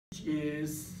which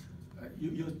is,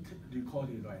 you record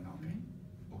it right now, okay?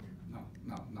 Okay,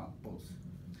 now both.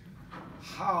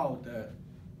 How the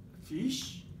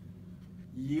fish,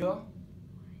 eel,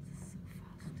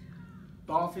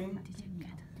 dolphin,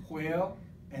 whale,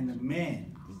 and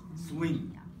man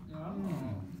swim.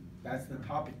 That's the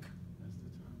topic.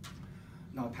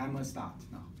 Now timer starts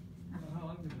now. How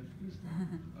long did it?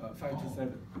 5 to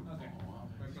 7. Okay.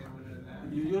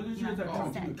 You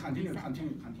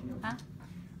continue.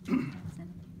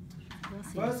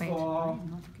 First of all,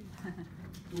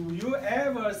 do you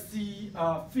ever see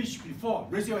a fish before?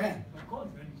 Raise your hand. Of course.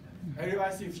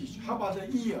 Everybody see fish. How about the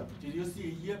eel? Did you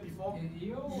see eel before?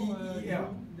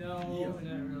 E-E-L. No, not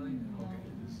really. Okay.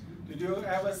 Did you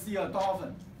ever see a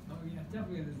dolphin? Oh yeah,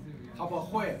 definitely the zoo. Yeah. How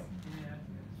about whale? Yeah.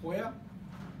 Whale?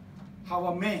 How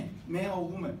about man? Man or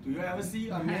woman? Do you ever see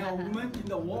a man or woman in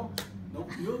the wall? No,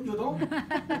 you don't? You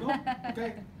don't?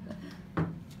 Okay.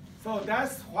 So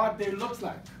that's what they look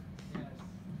like. Yes.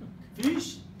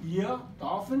 Fish, eel,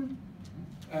 dolphin,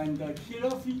 and the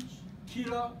killer fish,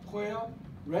 killer whale,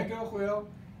 regular whale,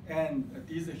 and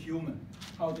these are human,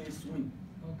 how they swim.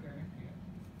 Okay. Yeah.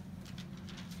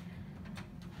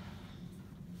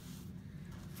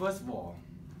 First of all,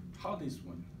 how they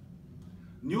swim.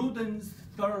 Newton's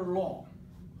third law,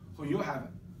 when you have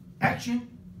action,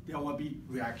 there will be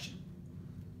reaction.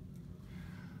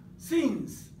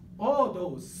 Since all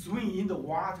those swim in the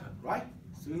water, right?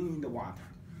 Swim in the water.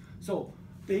 So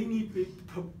they need to be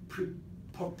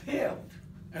prepared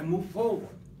and move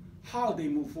forward. How they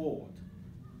move forward?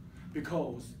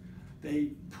 Because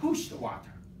they push the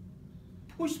water,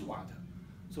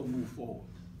 so move forward.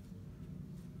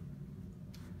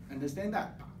 Understand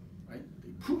that part, right?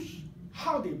 They push.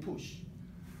 How they push?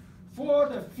 For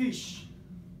the fish,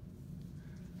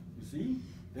 you see,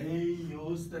 they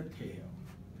use the tail.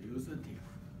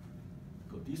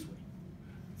 Go this way.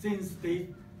 Since they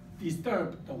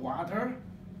disturb the water,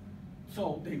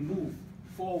 so they move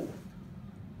forward.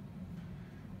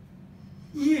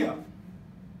 Eel,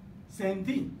 same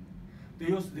thing. They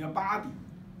use their body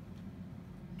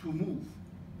to move,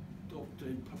 to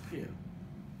prepare.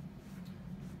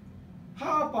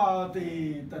 How about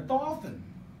the dolphin?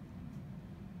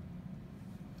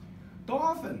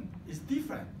 Dolphin is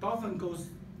different. Dolphin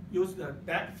use the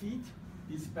back feet,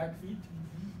 these back feet,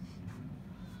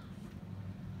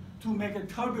 to make a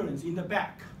turbulence in the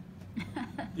back.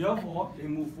 Therefore, they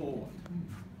move forward.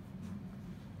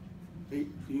 They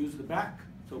use the back,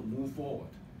 so move forward.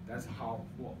 That's how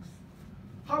it works.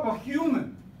 How about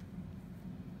human?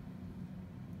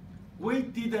 We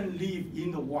didn't live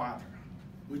in the water.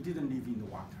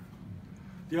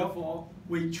 Therefore,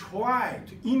 we try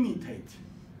to imitate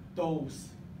those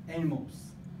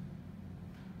animals.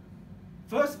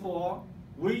 First of all,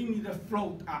 we need to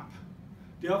float up.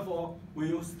 Therefore, we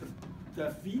use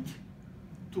the feet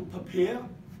to prepare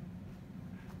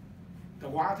the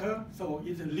water so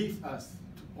it lifts us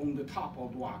on the top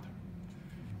of the water.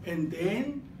 And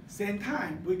then, same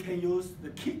time, we can use the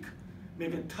kick,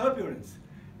 make a turbulence,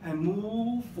 and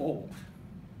move forward.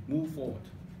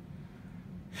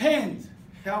 Hands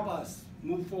help us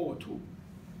move forward too.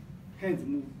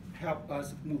 Help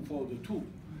us move forward too.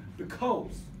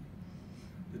 Because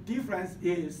the difference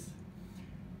is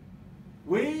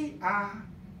we are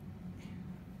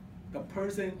the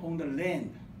person on the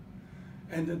land,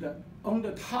 and on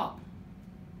the top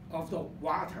of the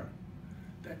water,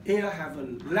 the air have a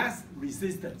less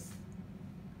resistance,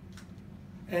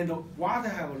 and the water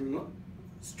have a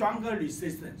stronger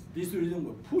resistance. This reason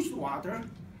we push the water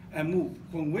and move.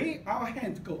 When our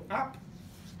hands go up,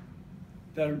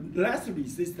 the less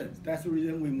resistance. That's the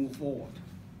reason we move forward.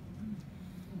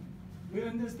 We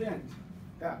understand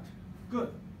that.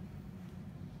 Good.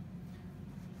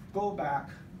 Go back.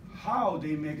 How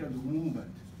they make a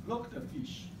movement. Look at the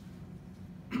fish.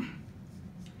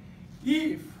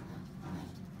 If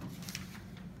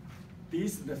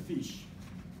this is the fish,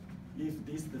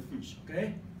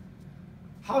 okay?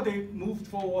 How they move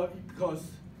forward? Because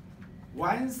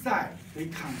one side they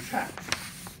contract,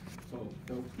 so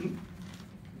the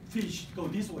fish go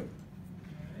this way,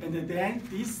 and then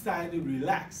this side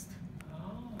relaxed,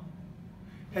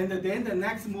 and then the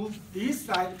next move, this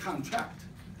side contract,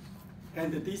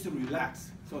 and this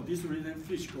relax. So this reason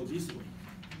fish go this way.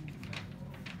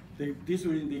 This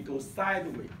reason they go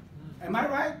sideways. Am I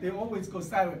right? They always go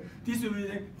sideways. This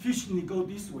reason fish need go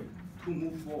this way to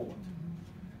move forward.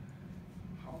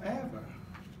 However,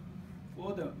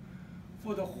 for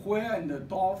the whale and the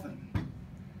dolphin,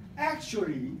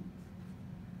 actually,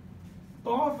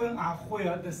 dolphin and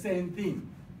whale the same thing,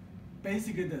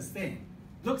 basically the same.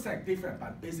 Looks like different,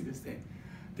 but basically the same.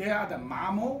 They are the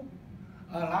mammal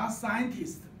A lot of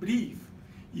scientists believe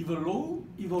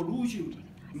evolution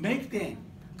make them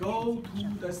go to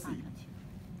the sea.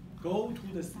 Go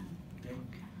to the sea. Okay?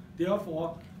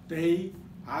 Therefore, they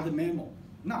are the mammal.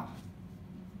 Now,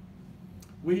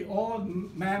 we all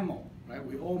mammal, right?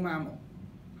 We all mammal.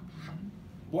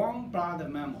 Warm blood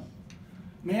mammal.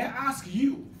 May I ask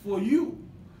you, for you,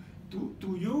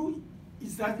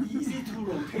 is that easy to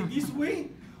rotate this way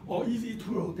or easy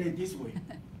to rotate this way?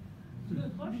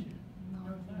 Good question.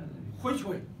 Which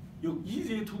way? You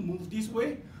easy to move this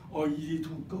way or easy to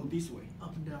go this way?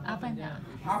 Up and down. Up and down.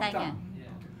 Up, Second. down. Yeah.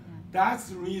 That's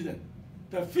the reason.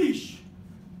 The fish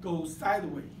go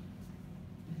sideways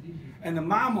It's easier. and the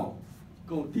mammal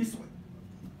go this way.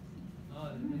 Oh,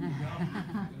 then you drop it,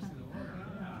 it goes to the water.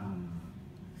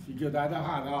 Yeah. Figure that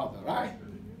out, right?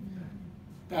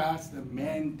 That's the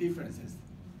main differences.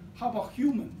 How about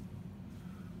human?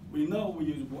 We know we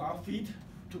use our feet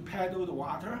to paddle the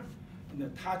water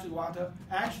and touch the water.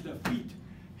 Actually, the feet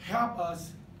help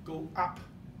us go up,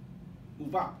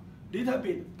 move up. Little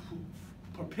bit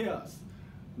prepare us.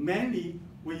 Mainly,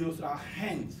 we use our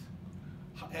hands.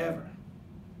 However,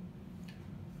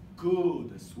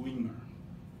 good swimmer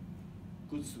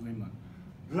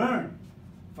learn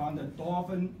from the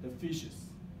dolphin, the fishes.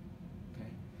 Okay,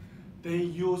 they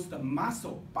use the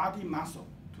muscle, body muscle,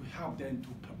 to help them to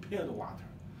prepare the water,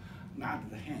 not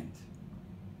the hand.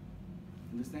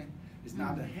 Understand? It's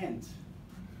not the hand.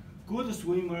 Good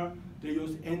swimmer, they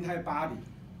use antibody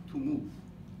to move.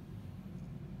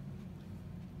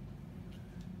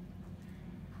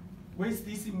 With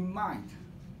this in mind,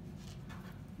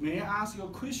 may I ask you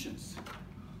questions?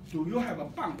 Do you have a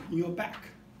bump in your back?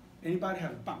 Anybody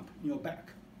have a bump in your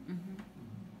back? Do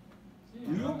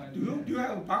you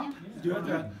have a bump? Yeah. Do you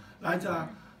have like a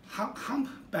hump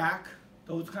back?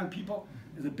 Those kind of people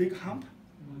is a big hump.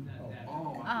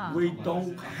 Ah. We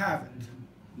don't have it.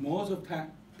 Most of the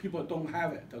time, people don't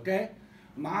have it. Okay,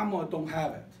 mammal don't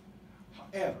have it.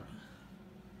 However,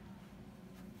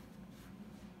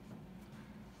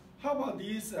 how about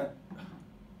these?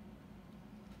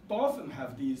 Dolphin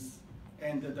have these,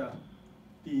 and the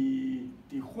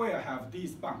whale have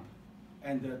this bump,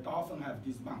 and the dolphin have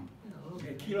this bump.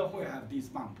 Okay, killer whale have this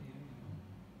bump.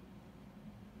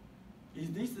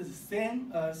 Is this the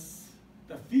same as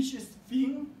the fish's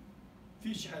fin?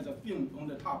 Fish has a fin on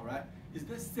the top, right? Is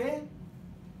this same?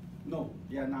 No,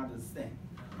 they are not the same.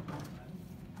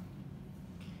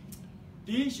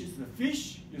 This is the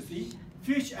fish, you see.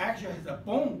 Fish actually has a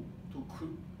bone to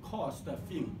cause the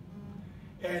fin.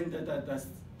 And the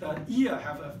ear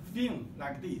have a fin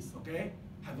like this, okay?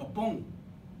 Have a bone.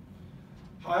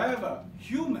 However,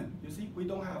 human, you see, we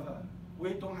don't have a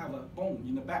bone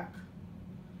in the back.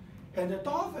 And the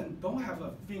dolphin don't have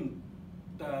a fin,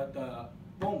 the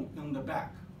bone in the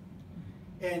back.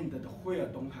 And the whale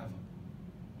don't have a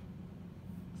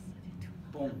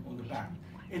bone on the back.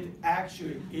 It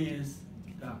actually is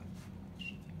the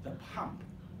hump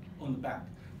on the back.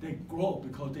 They grow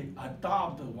because they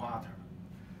adopt the water.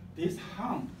 This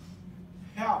hump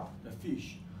help the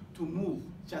fish to move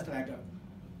just like a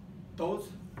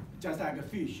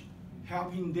fish,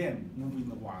 helping them move in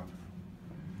the water.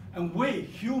 And we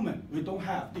human, we don't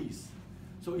have this,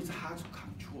 so it's hard to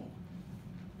control.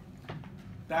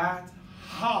 That's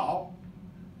how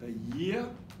the ear,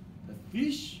 the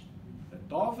fish, the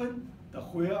dolphin, the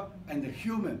whale, and the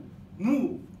human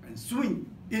move and swim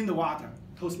in the water.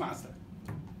 Toastmaster.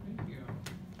 Thank you.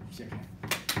 Shake hands.